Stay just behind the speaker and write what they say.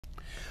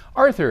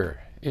Arthur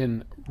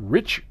in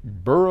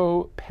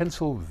Richboro,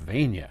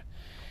 Pennsylvania.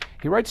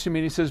 He writes to me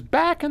and he says,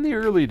 back in the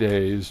early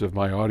days of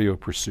my audio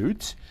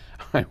pursuits,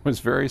 I was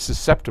very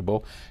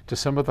susceptible to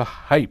some of the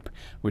hype,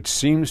 which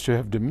seems to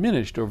have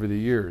diminished over the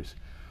years.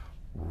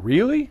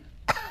 Really?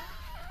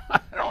 I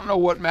don't know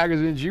what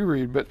magazines you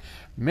read, but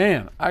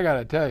man, I got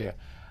to tell you,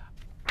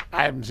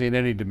 I haven't seen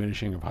any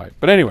diminishing of hype.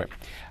 But anyway,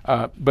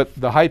 but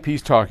the hype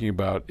he's talking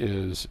about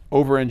is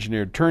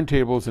over-engineered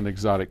turntables and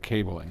exotic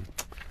cabling,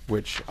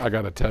 which I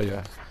got to tell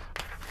you,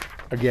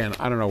 again,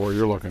 I don't know where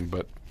you're looking,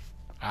 but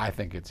I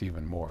think it's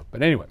even more.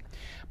 But anyway,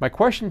 my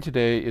question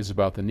today is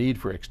about the need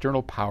for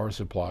external power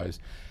supplies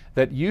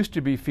that used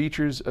to be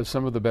features of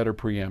some of the better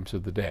preamps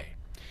of the day.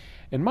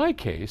 In my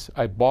case,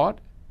 I bought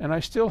and I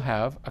still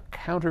have a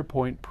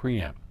counterpoint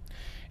preamp.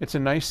 It's a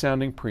nice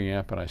sounding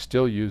preamp and I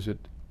still use it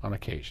on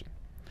occasion.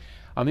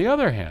 On the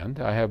other hand,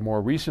 I have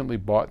more recently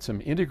bought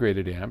some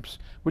integrated amps,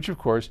 which of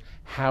course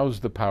house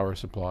the power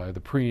supply,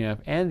 the preamp,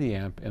 and the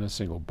amp in a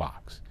single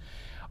box.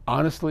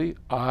 Honestly,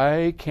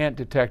 I can't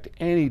detect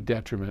any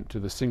detriment to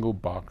the single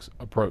box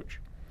approach.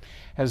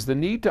 Has the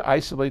need to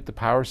isolate the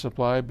power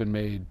supply been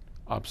made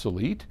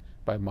obsolete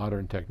by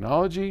modern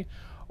technology,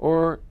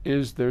 or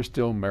is there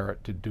still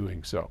merit to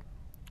doing so?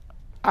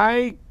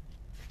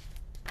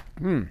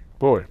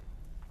 Boy,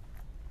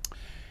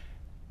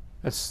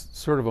 that's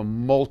sort of a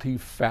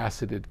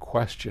multifaceted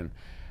question.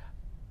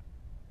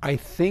 I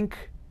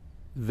think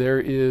there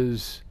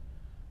is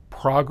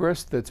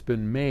progress that's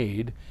been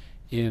made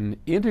in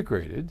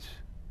integrateds.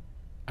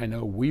 I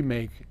know we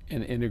make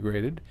an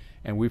integrated,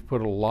 and we've put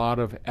a lot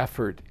of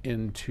effort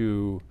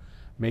into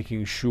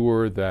making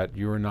sure that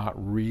you're not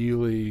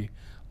really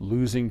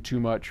losing too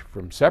much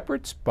from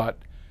separates, but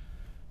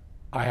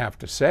I have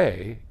to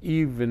say,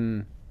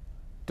 even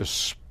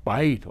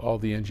despite all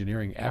the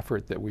engineering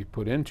effort that we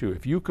put into,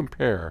 if you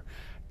compare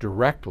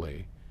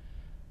directly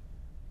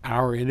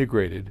our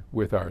integrated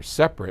with our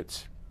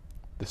separates,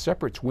 the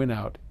separates win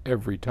out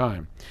every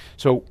time.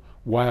 So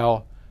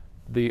while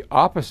the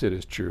opposite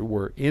is true,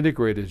 where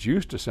integrateds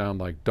used to sound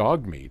like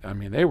dog meat, I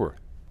mean, they were,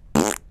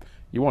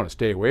 you want to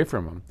stay away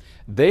from them,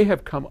 they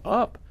have come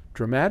up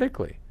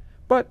dramatically,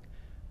 but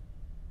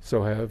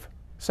so have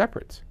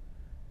separates.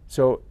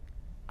 So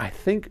I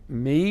think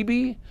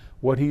maybe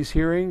what he's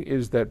hearing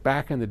is that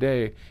back in the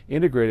day,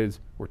 integrateds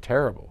were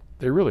terrible.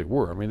 They really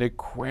were. I mean, they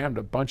crammed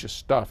a bunch of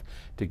stuff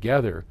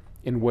together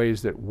in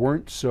ways that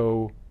weren't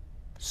so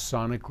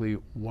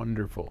sonically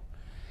wonderful.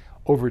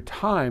 Over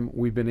time,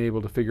 we've been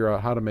able to figure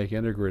out how to make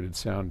integrated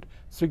sound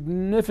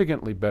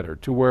significantly better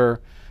to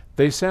where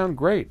they sound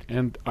great,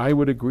 and I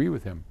would agree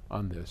with him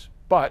on this,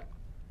 but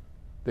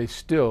they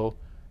still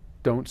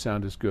don't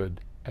sound as good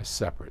as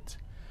separates.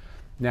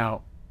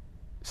 Now,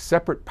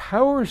 separate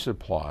power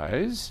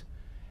supplies,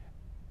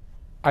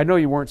 I know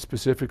you weren't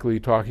specifically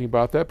talking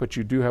about that, but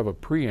you do have a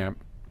preamp,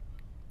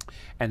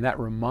 and that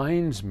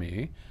reminds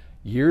me,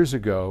 years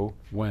ago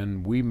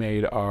when we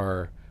made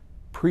our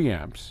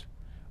preamps,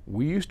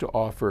 we used to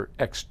offer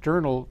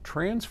external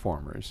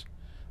transformers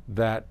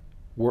that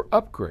were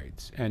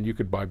upgrades, and you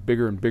could buy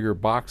bigger and bigger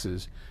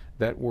boxes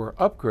that were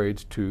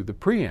upgrades to the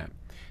preamp.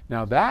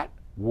 Now that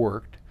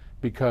worked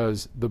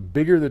because the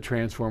bigger the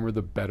transformer,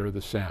 the better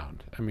the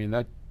sound. I mean,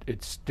 that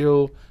it's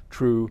still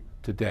true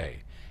today.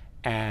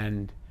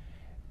 And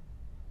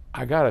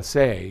I gotta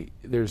say,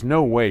 there's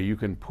no way you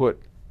can put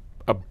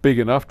a big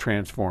enough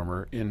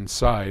transformer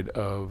inside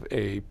of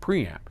a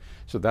preamp.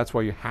 So that's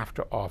why you have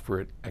to offer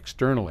it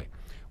externally.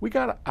 We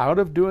got out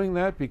of doing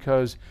that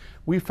because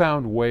we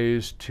found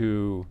ways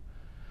to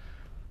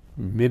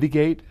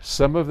mitigate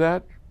some of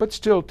that, but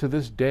still to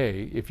this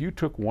day, if you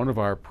took one of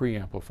our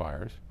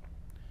preamplifiers,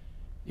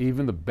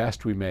 even the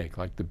best we make,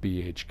 like the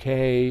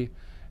BHK,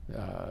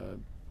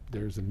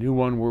 there's a new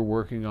one we're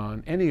working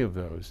on, any of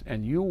those,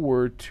 and you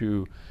were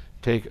to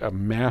take a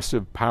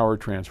massive power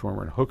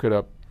transformer and hook it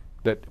up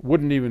that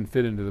wouldn't even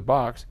fit into the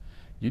box,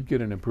 you'd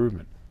get an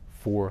improvement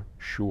for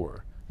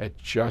sure. It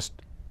just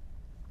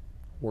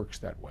works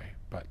that way.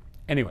 But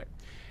anyway,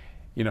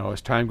 you know,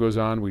 as time goes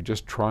on, we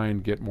just try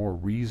and get more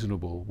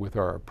reasonable with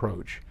our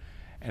approach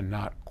and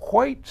not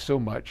quite so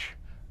much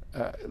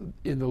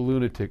in the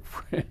lunatic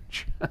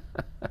fringe.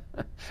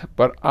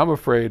 But I'm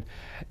afraid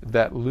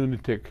that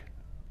lunatic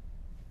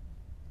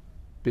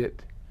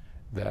bit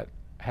that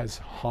has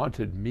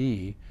haunted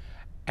me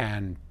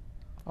and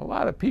a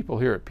lot of people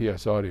here at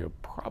PS Audio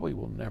probably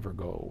will never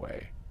go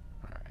away.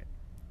 All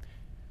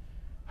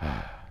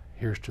right.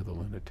 Here's to the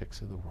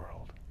lunatics of the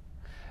world.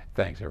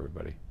 Thanks,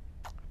 everybody.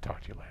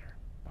 Talk to you later.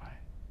 Bye.